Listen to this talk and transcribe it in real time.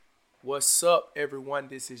What's up, everyone?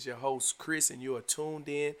 This is your host, Chris, and you are tuned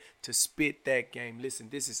in to Spit That Game. Listen,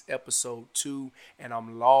 this is episode 2, and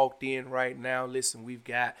I'm logged in right now. Listen, we've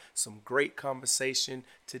got some great conversation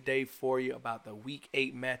today for you about the Week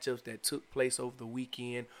 8 matchups that took place over the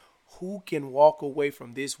weekend. Who can walk away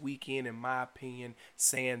from this weekend, in my opinion,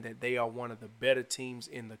 saying that they are one of the better teams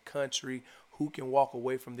in the country? Who can walk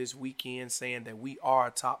away from this weekend saying that we are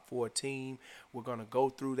a top 4 team? We're going to go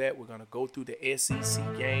through that. We're going to go through the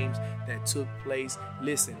SEC games that took place.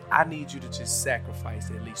 Listen, I need you to just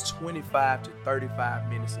sacrifice at least 25 to 35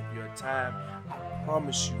 minutes of your time. I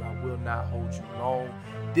promise you, I will not hold you long.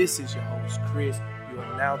 This is your host, Chris. You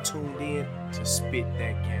are now tuned in to Spit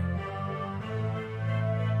That Game.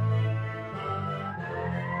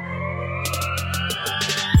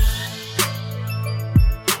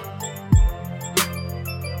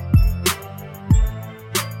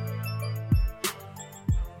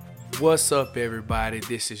 What's up, everybody?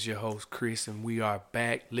 This is your host, Chris, and we are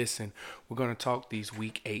back. Listen, we're going to talk these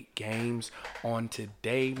Week 8 games on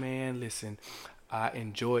today, man. Listen, I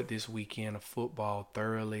enjoyed this weekend of football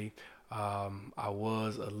thoroughly. I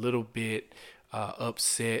was a little bit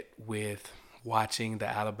upset with watching the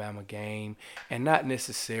Alabama game, and not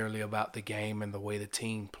necessarily about the game and the way the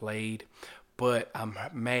team played, but I'm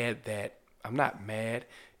not mad.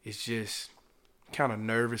 It's just kind of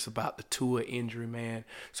nervous about the Tua injury, man.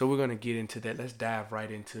 So we're going to get into that. Let's dive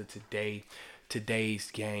right into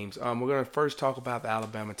today's games. We're going to first talk about the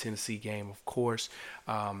Alabama-Tennessee game, of course.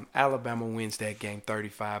 Alabama wins that game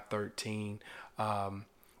 35-13.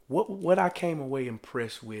 What I came away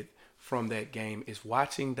impressed with from that game is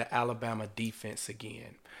watching the Alabama defense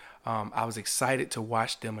again. I was excited to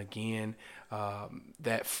watch them again.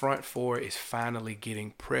 That front four is finally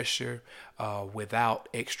getting pressure without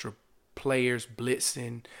extra players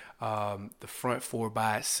blitzing. The front four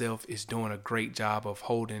by itself is doing a great job of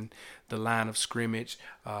holding the line of scrimmage.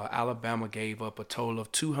 Alabama gave up a total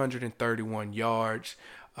of 231 yards,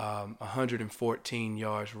 114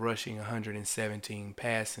 yards rushing, 117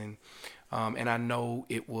 passing. And I know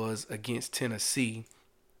it was against Tennessee,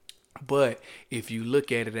 but if you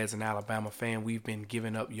look at it as an Alabama fan, we've been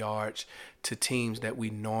giving up yards to teams that we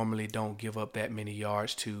normally don't give up that many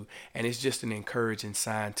yards to. And it's just an encouraging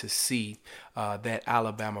sign to see that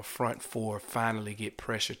Alabama front four finally get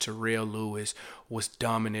pressure. Terrell Lewis was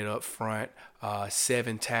dominant up front,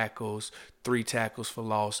 7 tackles, 3 tackles for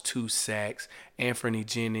loss, 2 sacks. Anthony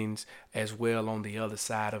Jennings as well on the other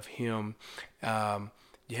side of him.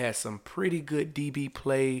 You had some pretty good DB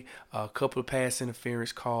play, a couple of pass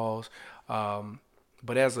interference calls,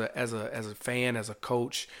 but as a fan, as a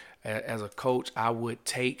coach, I would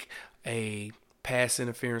take a pass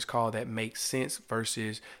interference call that makes sense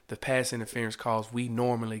versus the pass interference calls we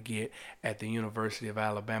normally get at the University of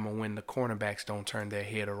Alabama when the cornerbacks don't turn their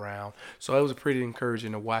head around. So it was pretty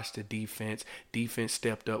encouraging to watch the defense. Defense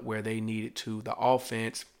stepped up where they needed to. The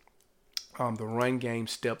offense, the run game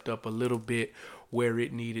stepped up a little bit where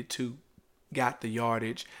it needed to, got the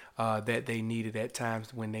yardage that they needed at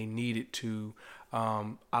times when they needed to.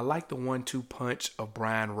 I like the 1-2 punch of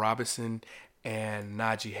Brian Robinson and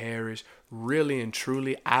Najee Harris. Really and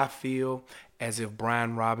truly, I feel as if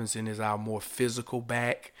Brian Robinson is our more physical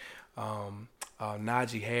back.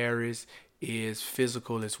 Najee Harris is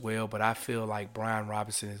physical as well, but I feel like Brian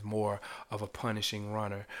Robinson is more of a punishing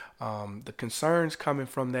runner. The concerns coming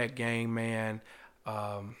from that game, man,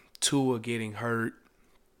 Tua getting hurt,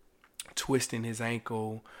 twisting his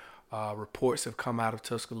ankle. Reports have come out of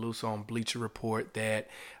Tuscaloosa on Bleacher Report that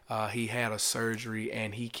he had a surgery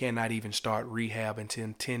and he cannot even start rehab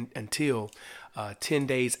until 10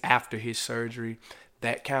 days after his surgery.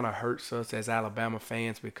 That kind of hurts us as Alabama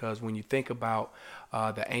fans because when you think about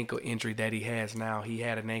the ankle injury that he has now, he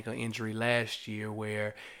had an ankle injury last year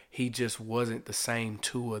where he just wasn't the same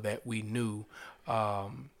Tua that we knew.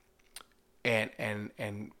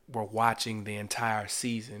 And we're watching the entire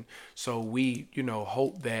season. So we,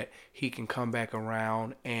 hope that he can come back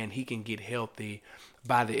around and he can get healthy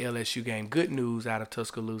by the LSU game. Good news out of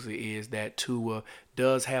Tuscaloosa is that Tua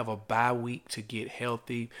does have a bye week to get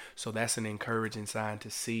healthy. So that's an encouraging sign to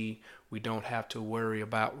see. We don't have to worry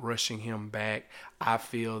about rushing him back. I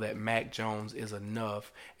feel that Mac Jones is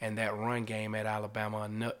enough and that run game at Alabama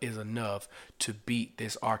is enough to beat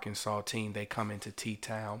this Arkansas team. They come into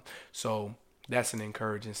T-Town. So that's an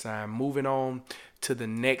encouraging sign. Moving on to the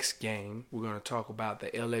next game, we're going to talk about the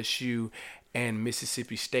LSU and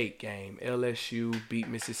Mississippi State game. LSU beat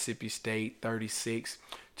Mississippi State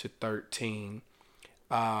 36-13.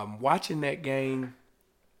 Watching that game,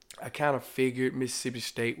 I kind of figured Mississippi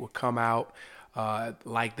State would come out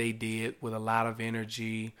like they did with a lot of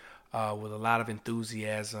energy, with a lot of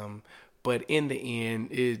enthusiasm. But in the end,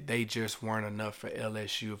 they just weren't enough for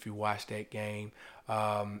LSU if you watch that game.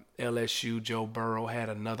 LSU, Joe Burrow had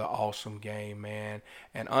another awesome game, man.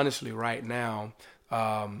 And honestly, right now,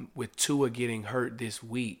 with Tua getting hurt this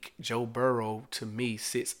week, Joe Burrow, to me,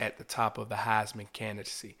 sits at the top of the Heisman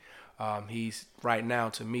candidacy. He's right now,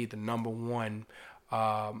 to me, the number one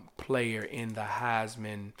player in the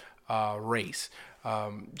Heisman race.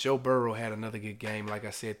 Joe Burrow had another good game. Like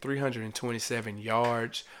I said, 327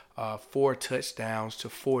 yards, 4 touchdowns to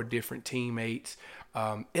 4 different teammates.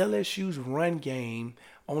 LSU's run game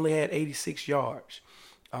only had 86 yards.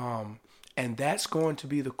 And that's going to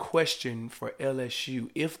be the question for LSU.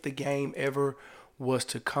 If the game ever was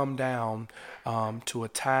to come down to a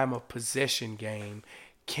time of possession game,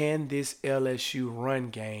 can this LSU run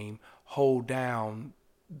game hold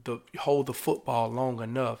the football long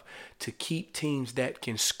enough to keep teams that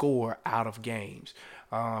can score out of games?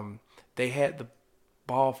 They had the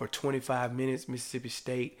ball for 25 minutes. Mississippi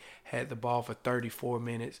State had the ball for 34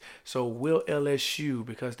 minutes. So will LSU,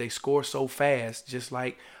 because they score so fast, just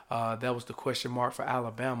like that was the question mark for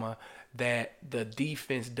Alabama, that the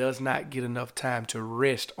defense does not get enough time to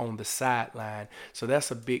rest on the sideline. So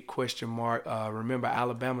that's a big question mark. Remember,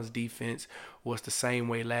 Alabama's defense was the same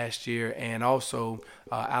way last year, and also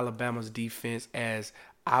Alabama's defense, as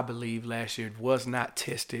I believe last year, was not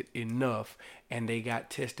tested enough, and they got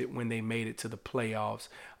tested when they made it to the playoffs.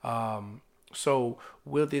 So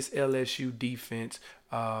will this LSU defense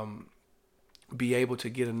be able to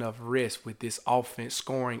get enough rest with this offense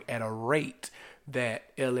scoring at a rate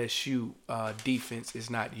that LSU defense is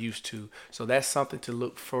not used to? So that's something to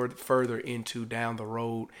look further into down the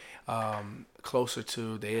road, closer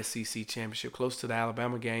to the SEC championship, close to the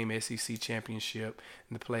Alabama game, SEC championship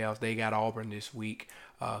in the playoffs. They got Auburn this week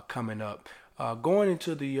coming up. Going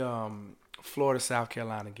into the Florida-South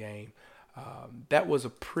Carolina game, that was a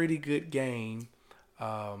pretty good game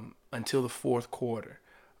until the fourth quarter.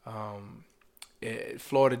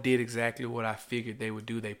 Florida did exactly what I figured they would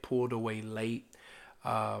do. They pulled away late.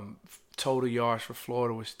 Total yards for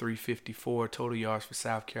Florida was 354. Total yards for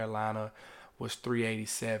South Carolina was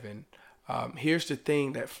 387. Here's the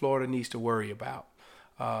thing that Florida needs to worry about.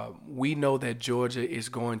 We know that Georgia is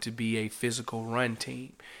going to be a physical run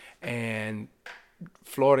team, and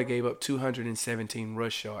Florida gave up 217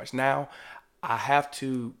 rush yards. Now, I have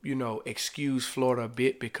to, excuse Florida a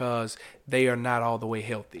bit because they are not all the way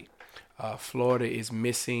healthy. Florida is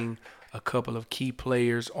missing a couple of key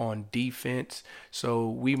players on defense. So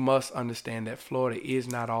we must understand that Florida is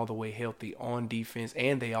not all the way healthy on defense,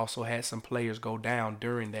 and they also had some players go down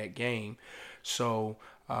during that game. So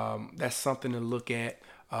that's something to look at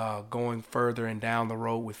going further and down the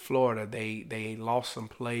road with Florida. They lost some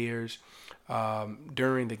players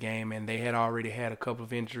during the game, and they had already had a couple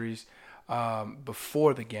of injuries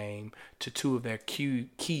before the game to two of their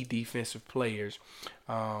key defensive players.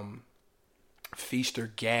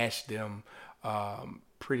 Feaster gashed them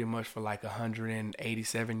pretty much for like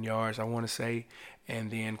 187 yards, I want to say. And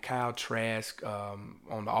then Kyle Trask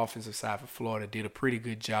on the offensive side for Florida did a pretty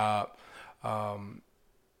good job.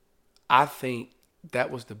 I think that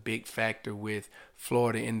was the big factor with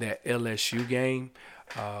Florida in that LSU game.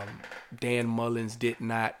 Dan Mullins did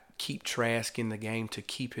not keep Trask in the game to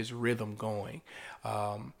keep his rhythm going.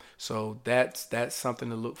 So that's something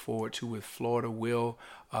to look forward to with Florida. Will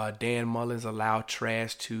Dan Mullins allow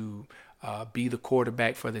Trask to be the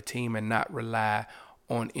quarterback for the team and not rely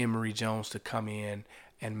on Emory Jones to come in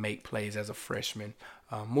and make plays as a freshman?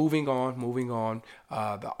 Moving on.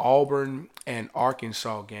 The Auburn and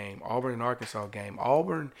Arkansas game.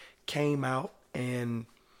 Auburn came out and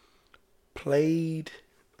played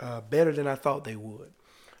better than I thought they would.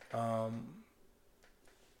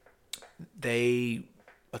 They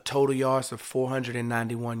a total yards of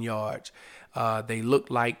 491 yards. They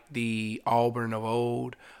looked like the Auburn of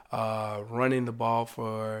old, running the ball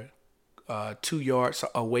for 2 yards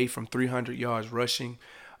away from 300 yards rushing,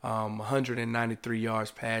 193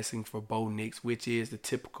 yards passing for Bo Nix, which is the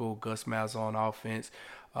typical Gus Malzahn offense.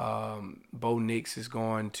 Bo Nix is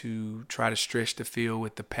going to try to stretch the field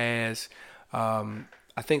with the pass.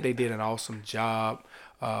 I think they did an awesome job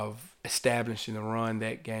of establishing the run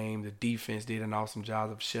that game. The defense did an awesome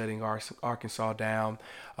job of shutting Arkansas down,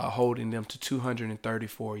 holding them to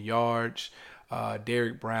 234 yards.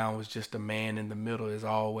 Derrick Brown was just a man in the middle as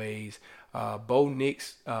always. Bo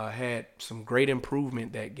Nix had some great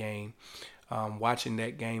improvement that game. Watching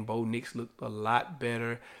that game, Bo Nix looked a lot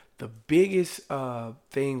better. The biggest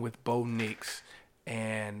thing with Bo Nix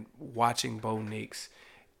and watching Bo Nix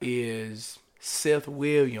is Seth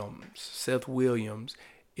Williams. Seth Williams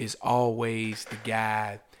is always the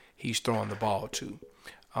guy. he's throwing the ball to.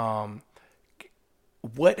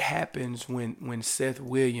 What happens when Seth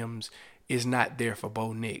Williams is not there for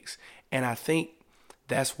Bo Nix? And I think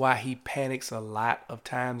that's why he panics a lot of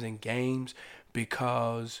times in games,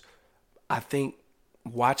 because I think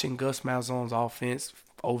watching Gus Malzahn's offense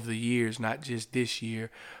over the years, not just this year,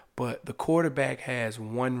 but the quarterback has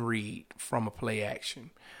one read from a play action.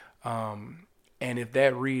 And if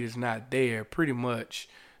that read is not there, pretty much,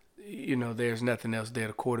 there's nothing else there.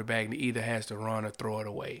 The quarterback either has to run or throw it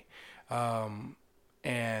away.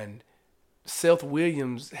 And Seth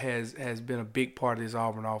Williams has been a big part of this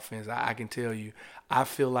Auburn offense. I can tell you, I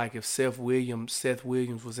feel like if Seth Williams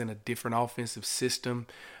was in a different offensive system,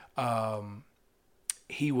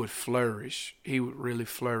 he would flourish. He would really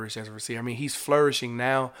flourish as a receiver. I mean, he's flourishing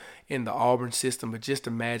now in the Auburn system, but just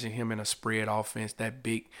imagine him in a spread offense, that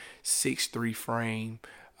big 6'3" frame.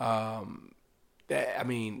 The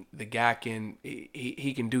guy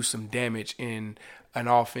he can do some damage in an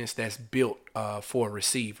offense that's built for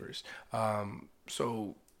receivers.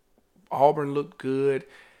 So Auburn looked good.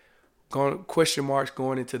 Question marks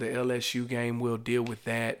going into the LSU game. We'll deal with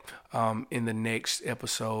that in the next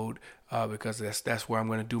episode because that's where I'm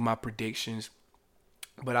going to do my predictions.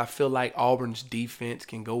 But I feel like Auburn's defense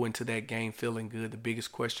can go into that game feeling good. The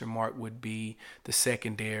biggest question mark would be the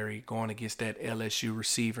secondary going against that LSU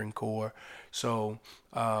receiving core. So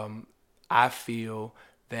I feel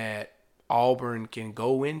that Auburn can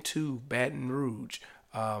go into Baton Rouge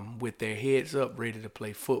with their heads up, ready to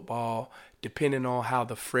play football, depending on how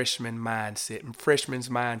the freshman's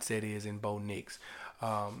mindset is in Bo Nix.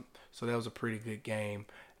 So that was a pretty good game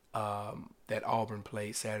that Auburn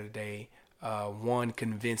played Saturday. Won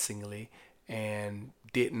convincingly and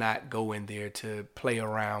did not go in there to play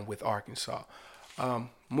around with Arkansas.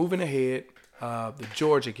 Moving ahead, the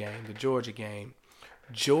Georgia game.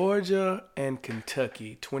 Georgia and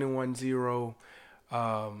Kentucky, 21-0.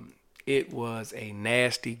 It was a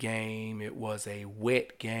nasty game. It was a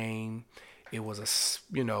wet game. It was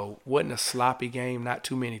wasn't a sloppy game, not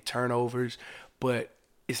too many turnovers, but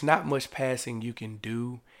it's not much passing you can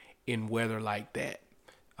do in weather like that.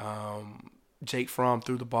 Jake Fromm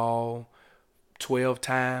threw the ball 12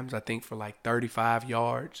 times, I think, for like 35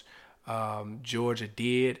 yards. Georgia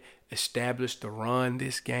did establish the run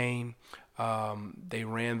this game. They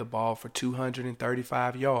ran the ball for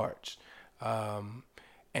 235 yards.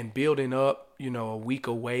 And building up, a week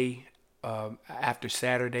away after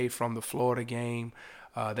Saturday from the Florida game,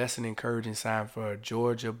 that's an encouraging sign for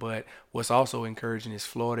Georgia. But what's also encouraging is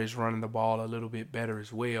Florida is running the ball a little bit better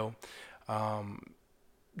as well.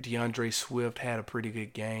 DeAndre Swift had a pretty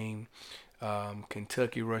good game.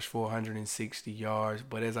 Kentucky rushed for 160 yards.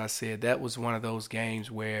 But as I said, that was one of those games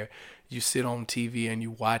where you sit on TV and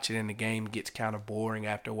you watch it and the game gets kind of boring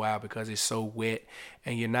after a while because it's so wet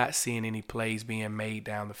and you're not seeing any plays being made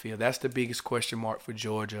down the field. That's the biggest question mark for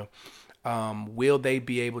Georgia. Will they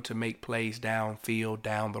be able to make plays downfield,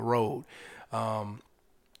 down the road?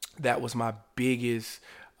 That was my biggest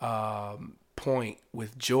point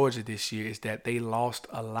with Georgia this year, is that they lost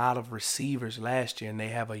a lot of receivers last year and they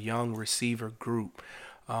have a young receiver group.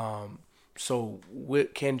 So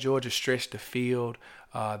can Georgia stretch the field?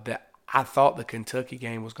 I thought the Kentucky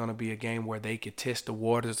game was going to be a game where they could test the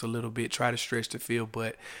waters a little bit, try to stretch the field,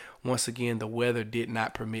 but once again, the weather did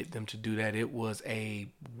not permit them to do that. It was a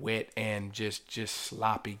wet and just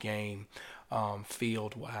sloppy game,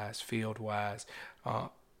 field-wise.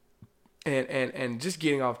 And just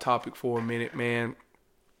getting off topic for a minute, man,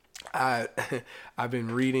 I've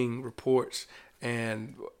been reading reports,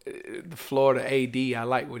 and the Florida AD, I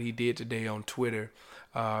like what he did today on Twitter.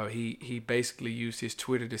 He basically used his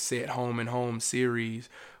Twitter to set home and home series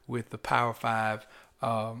with the Power 5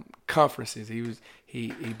 conferences.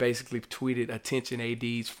 He basically tweeted, attention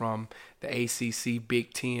ADs from the ACC,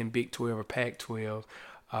 Big 10, Big 12, or Pac-12.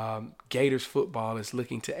 Gators football is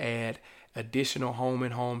looking to add additional home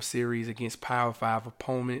and home series against Power 5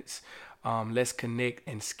 opponents. Let's connect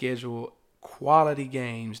and schedule quality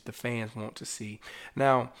games the fans want to see.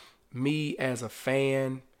 Now, me as a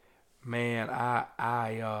fan, man, I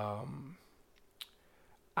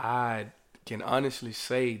can honestly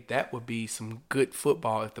say that would be some good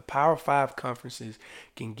football if the Power 5 conferences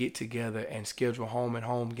can get together and schedule home and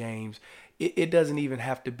home games. It doesn't even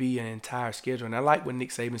have to be an entire schedule. And I like what Nick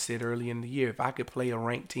Saban said early in the year. If I could play a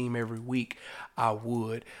ranked team every week, I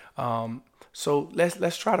would. So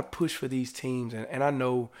let's try to push for these teams. And I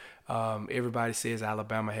know everybody says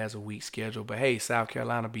Alabama has a weak schedule, but hey, South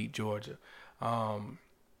Carolina beat Georgia.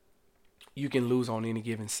 You can lose on any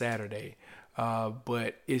given Saturday.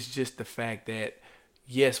 But it's just the fact that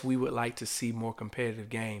yes, we would like to see more competitive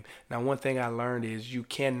game. Now, one thing I learned is you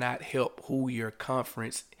cannot help who's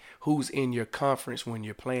in your conference when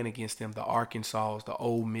you're playing against them. The Arkansas, the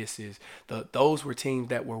Ole Misses, those were teams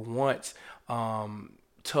that were once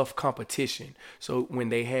tough competition. So when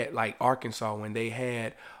they had like Arkansas, when they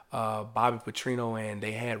had Bobby Petrino and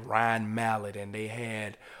they had Ryan Mallett and they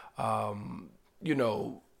had an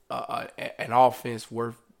offense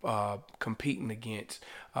worth competing against.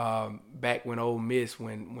 Back when Ole Miss,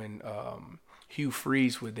 when Hugh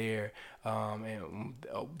Freeze were there, and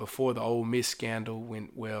before the Ole Miss scandal,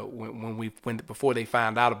 before they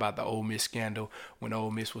found out about the Ole Miss scandal, when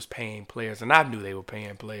Ole Miss was paying players, and I knew they were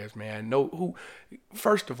paying players, man.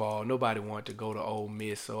 First of all, nobody wanted to go to Ole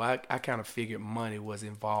Miss, so I kind of figured money was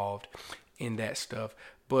involved in that stuff.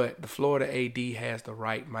 But the Florida AD has the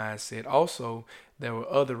right mindset. Also, there were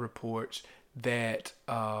other reports that,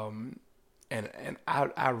 and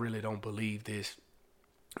I really don't believe this,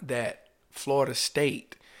 that Florida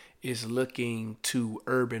State is looking to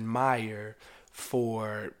Urban Meyer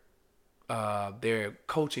for their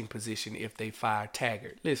coaching position if they fire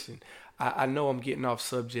Taggart. Listen, I know I'm getting off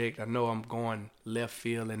subject. I know I'm going left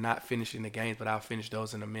field and not finishing the games, but I'll finish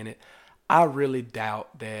those in a minute. I really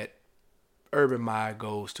doubt that Urban Meyer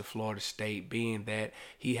goes to Florida State, being that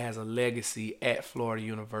he has a legacy at Florida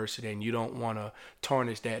University, and you don't want to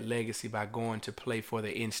tarnish that legacy by going to play for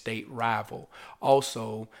the in-state rival.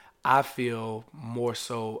 Also, I feel more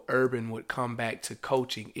so Urban would come back to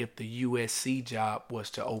coaching if the USC job was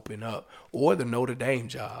to open up, or the Notre Dame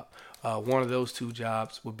job. One of those two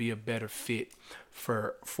jobs would be a better fit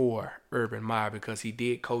for Urban Meyer, because he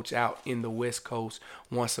did coach out in the West Coast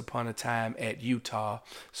once upon a time at Utah.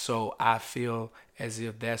 So I feel as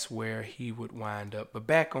if that's where he would wind up. But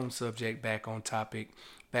back on subject, back on topic,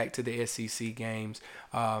 back to the SEC games.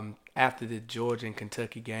 After the Georgia and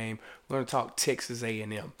Kentucky game, we're going to talk Texas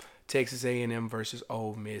A&M. Texas A&M versus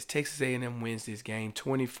Ole Miss. Texas A&M wins this game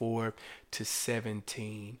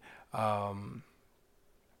 24-17.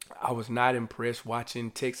 I was not impressed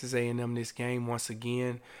watching Texas A&M this game once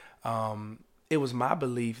again. It was my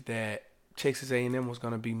belief that Texas A&M was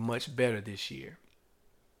going to be much better this year.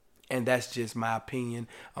 And that's just my opinion.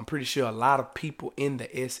 I'm pretty sure a lot of people in the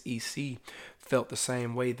SEC felt the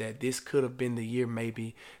same way, that this could have been the year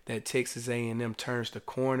maybe that Texas A&M turns the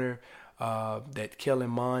corner, that Kellen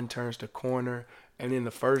Mond turns the corner. And in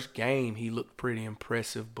the first game, he looked pretty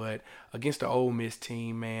impressive. But against the Ole Miss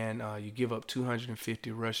team, man, you give up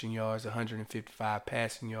 250 rushing yards, 155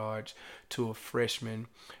 passing yards to a freshman.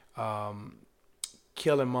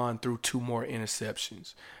 Kellen Mond threw 2 more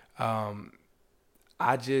interceptions. I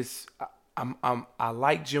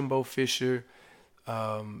like Jimbo Fisher,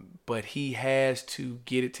 but he has to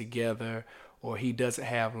get it together, or he doesn't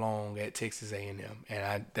have long at Texas A&M.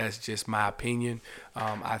 And that's just my opinion.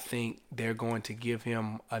 I think they're going to give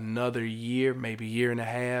him another year, maybe year and a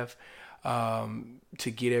half,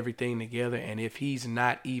 to get everything together. And if he's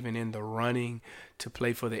not even in the running to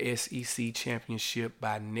play for the SEC championship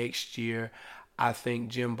by next year, I think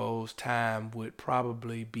Jimbo's time would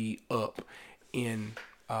probably be up in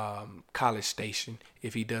College Station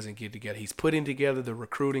if he doesn't get together. He's putting together the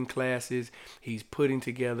recruiting classes. He's putting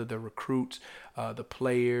together the recruits, the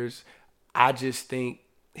players. I just think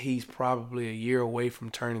he's probably a year away from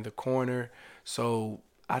turning the corner. So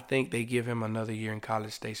I think they give him another year in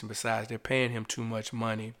College Station. Besides, they're paying him too much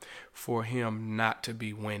money for him not to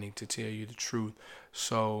be winning, to tell you the truth.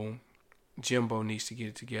 So Jimbo needs to get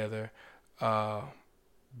it together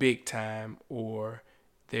big time, or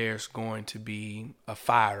there's going to be a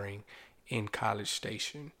firing in College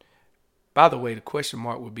Station. By the way, the question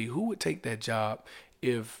mark would be, who would take that job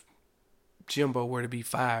if Jimbo were to be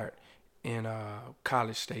fired in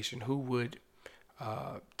College Station? Who would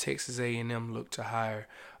Texas A&M look to hire?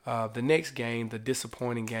 The next game, the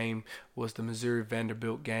disappointing game, was the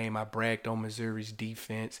Missouri-Vanderbilt game. I bragged on Missouri's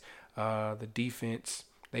defense. The defense,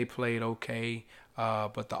 they played okay,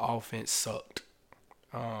 but the offense sucked.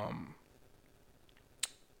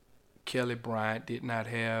 Kelly Bryant did not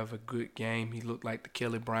have a good game. He looked like the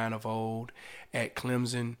Kelly Bryant of old at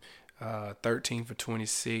Clemson. 13 for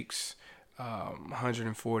 26,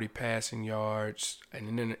 140 passing yards, and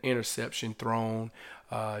then an interception thrown.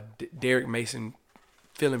 Derek Mason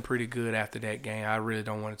feeling pretty good after that game. I really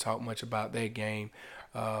don't want to talk much about that game.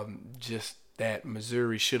 Just that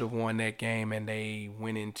Missouri should have won that game, and they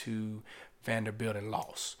went into Vanderbilt and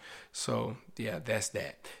lost. So, yeah, that's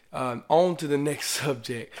that. On to the next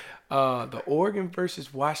subject. The Oregon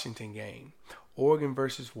versus Washington game. Oregon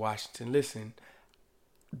versus Washington. Listen,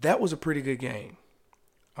 that was a pretty good game.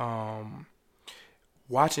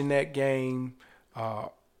 Watching that game,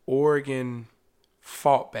 Oregon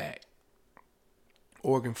fought back.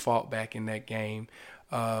 Oregon fought back in that game.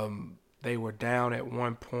 They were down at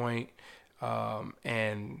one point,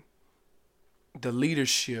 and the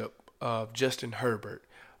leadership of Justin Herbert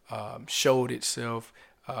showed itself.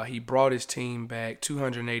 He brought his team back,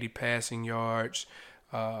 280 passing yards.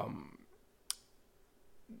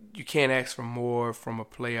 You can't ask for more from a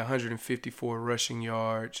player, 154 rushing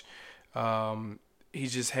yards. He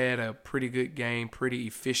just had a pretty good game, pretty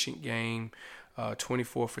efficient game,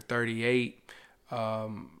 24 for 38,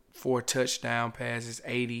 4 touchdown passes,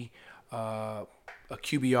 80, a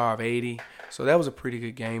QBR of 80. So that was a pretty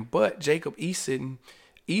good game. But Jacob Eason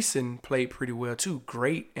played pretty well too.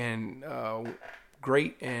 Great and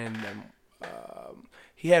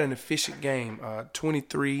he had an efficient game.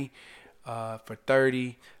 23 for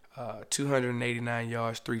 30, 289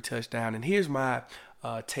 yards, 3 touchdowns. And here's my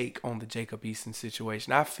take on the Jacob Eason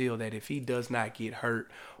situation. I feel that if he does not get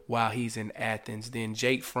hurt while he's in Athens, then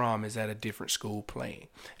Jake Fromm is at a different school playing.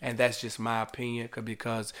 And that's just my opinion,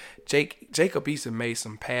 because Jacob Eason made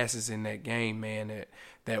some passes in that game, man,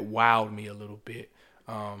 that wowed me a little bit.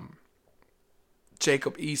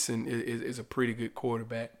 Jacob Eason is a pretty good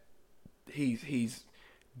quarterback. He's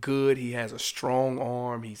good. He has a strong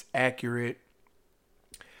arm. He's accurate.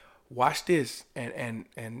 Watch this and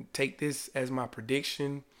take this as my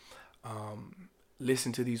prediction.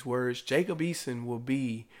 Listen to these words. Jacob Eason will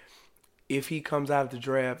be, if he comes out of the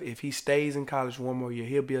draft, if he stays in college one more year,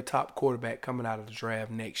 he'll be a top quarterback coming out of the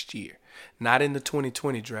draft next year. Not in the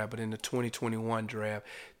 2020 draft, but in the 2021 draft.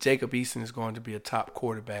 Jacob Eason is going to be a top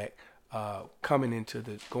quarterback going into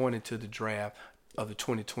the draft of the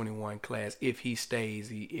 2021 class if he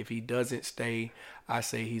stays. If he doesn't stay, I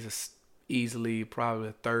say he's easily probably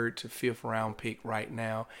a 3rd to 5th round pick right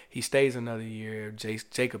now. He stays another year,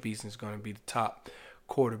 Jacob Eason is going to be the top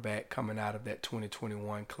quarterback coming out of that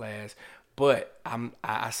 2021 class. But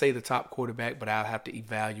I say the top quarterback, but I'll have to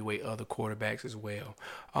evaluate other quarterbacks as well.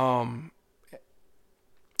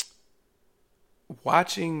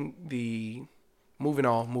 Moving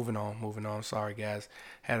on. Sorry, guys.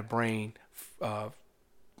 Had a brain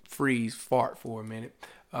fart for a minute.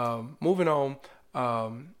 Moving on.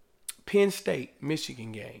 Penn State,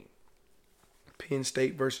 Michigan game. Penn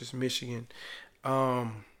State versus Michigan.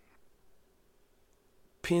 Penn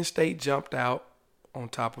State jumped out on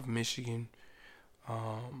top of Michigan.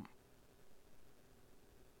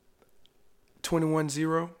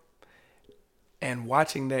 21-0. And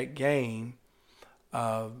watching that game,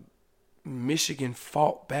 Michigan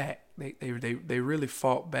fought back. They really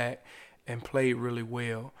fought back and played really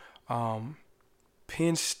well.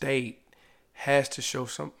 Penn State has to show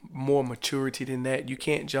some more maturity than that. You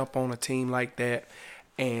can't jump on a team like that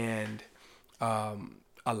and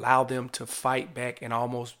allow them to fight back and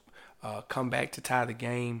almost come back to tie the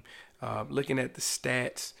game. Looking at the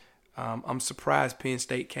stats, I'm surprised Penn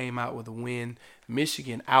State came out with a win.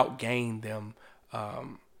 Michigan outgained them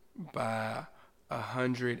by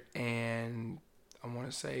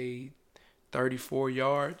 34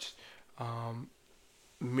 yards.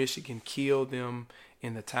 Michigan killed them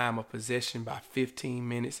in the time of possession by 15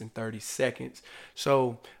 minutes and 30 seconds.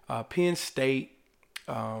 So Penn State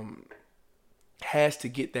has to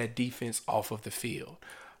get that defense off of the field.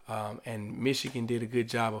 And Michigan did a good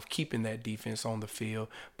job of keeping that defense on the field,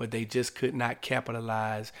 but they just could not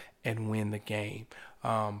capitalize and win the game.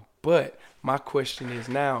 But my question is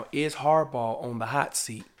now, is Harbaugh on the hot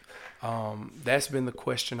seat? That's been the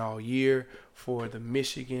question all year for the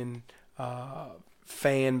Michigan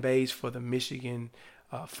fan base, for the Michigan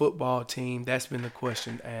football team. That's been the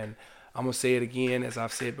question. And I'm going to say it again, as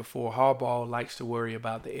I've said before, Harbaugh likes to worry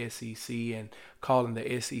about the SEC and calling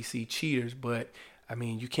the SEC cheaters, but I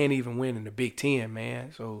mean, you can't even win in the Big Ten,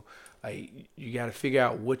 man. So you got to figure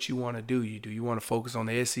out what you want to do. Do you want to focus on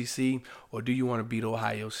the SEC, or do you want to beat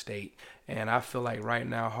Ohio State? And I feel like right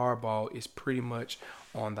now Harbaugh is pretty much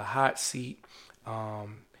on the hot seat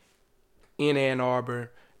in Ann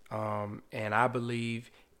Arbor, and I believe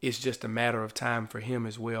it's just a matter of time for him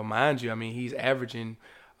as well. Mind you, I mean, he's averaging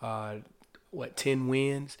 10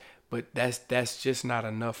 wins, but that's just not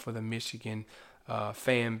enough for the Michigan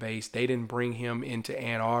fan base. They didn't bring him into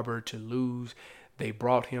Ann Arbor to lose. They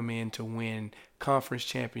brought him in to win conference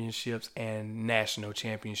championships and national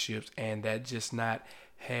championships, and that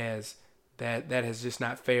has just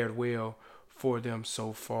not fared well for them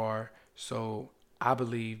so far. So I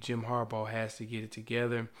believe Jim Harbaugh has to get it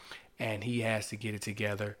together, and he has to get it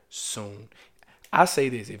together soon. I say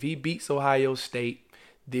this: if he beats Ohio State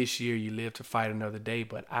this year, you live to fight another day,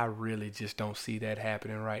 but I really just don't see that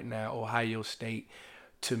happening right now. Ohio State,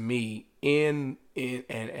 to me, and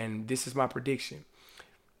this is my prediction,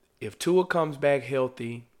 if Tua comes back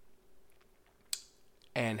healthy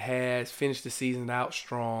and has finished the season out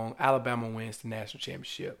strong, Alabama wins the national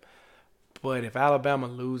championship. But if Alabama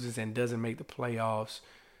loses and doesn't make the playoffs,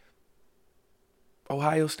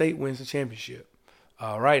 Ohio State wins the championship.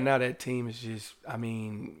 Right now, that team is just,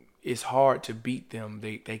 it's hard to beat them.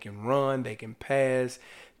 They can run, they can pass,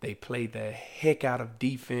 they play the heck out of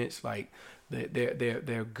defense. Like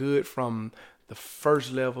they're good from the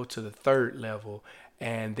first level to the third level,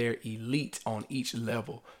 and they're elite on each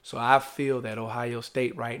level. So I feel that Ohio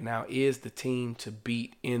State right now is the team to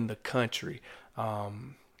beat in the country.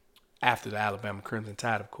 After the Alabama Crimson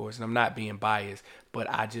Tide, of course. And I'm not being biased, but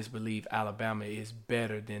I just believe Alabama is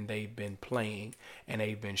better than they've been playing and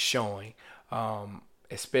they've been showing,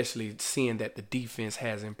 especially seeing that the defense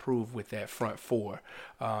has improved with that front four.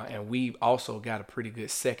 And we've also got a pretty good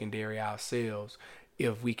secondary ourselves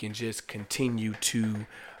if we can just continue to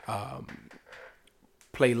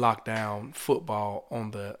play lockdown football on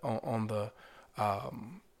the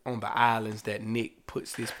islands that Nick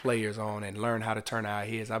puts his players on and learn how to turn our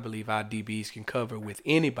heads. I believe our DBs can cover with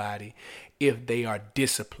anybody if they are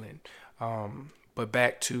disciplined. But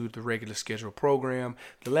back to the regular schedule program.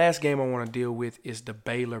 The last game I want to deal with is the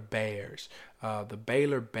Baylor Bears. The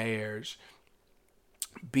Baylor Bears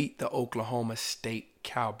beat the Oklahoma State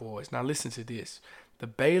Cowboys. Now listen to this. The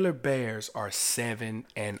Baylor Bears are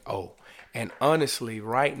 7-0. And honestly,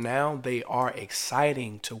 right now, they are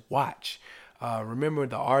exciting to watch. Remember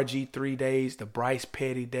the RG3 days, the Bryce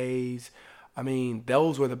Petty days.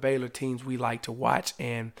 Those were the Baylor teams we like to watch,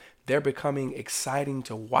 and they're becoming exciting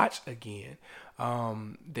to watch again.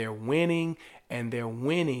 They're winning, and they're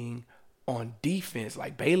winning on defense.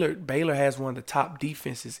 Like Baylor has one of the top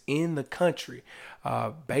defenses in the country.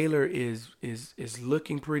 Baylor is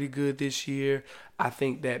looking pretty good this year. I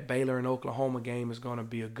think that Baylor and Oklahoma game is going to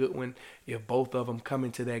be a good one. If both of them come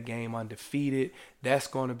into that game undefeated, that's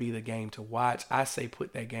going to be the game to watch. I say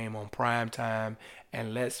put that game on prime time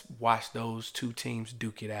and let's watch those two teams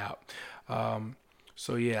duke it out.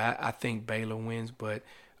 I think Baylor wins, but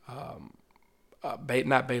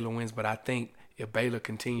not Baylor wins, but I think if Baylor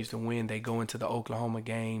continues to win, they go into the Oklahoma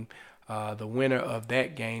game. The winner of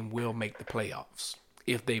that game will make the playoffs.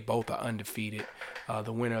 If they both are undefeated,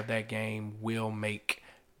 the winner of that game will make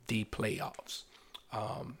the playoffs.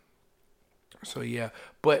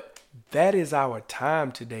 But that is our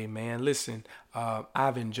time today, man. Listen,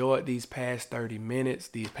 I've enjoyed these past 30 minutes,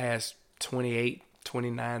 these past 28,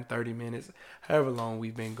 29, 30 minutes, however long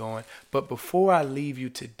we've been going. But before I leave you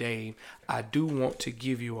today, I do want to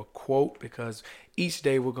give you a quote, because each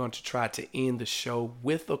day we're going to try to end the show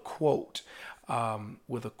with a quote,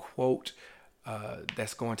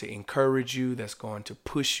 that's going to encourage you, that's going to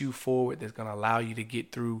push you forward, that's going to allow you to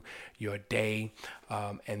get through your day.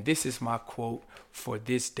 And this is my quote for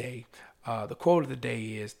this day. The quote of the day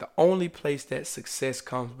is, "The only place that success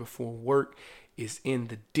comes before work is in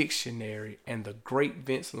the dictionary," and the great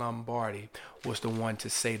Vince Lombardi was the one to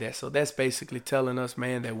say that. So that's basically telling us,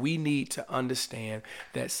 man, that we need to understand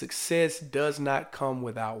that success does not come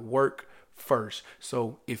without work first.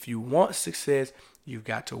 So if you want success, you've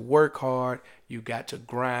got to work hard, you've got to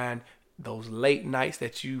grind. Those late nights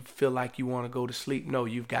that you feel like you want to go to sleep, no,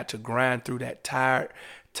 you've got to grind through that tired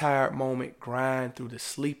moment, grind through the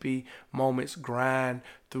sleepy moments, grind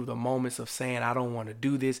through the moments of saying, I don't want to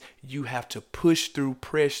do this. You have to push through,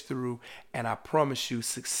 press through, and I promise you,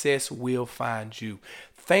 success will find you.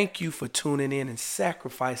 Thank you for tuning in and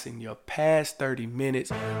sacrificing your past 30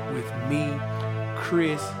 minutes with me,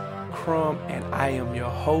 Chris Crum, and I am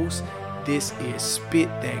your host. This is Spit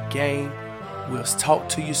That Game. We'll talk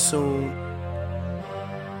to you soon.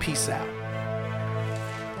 Peace out.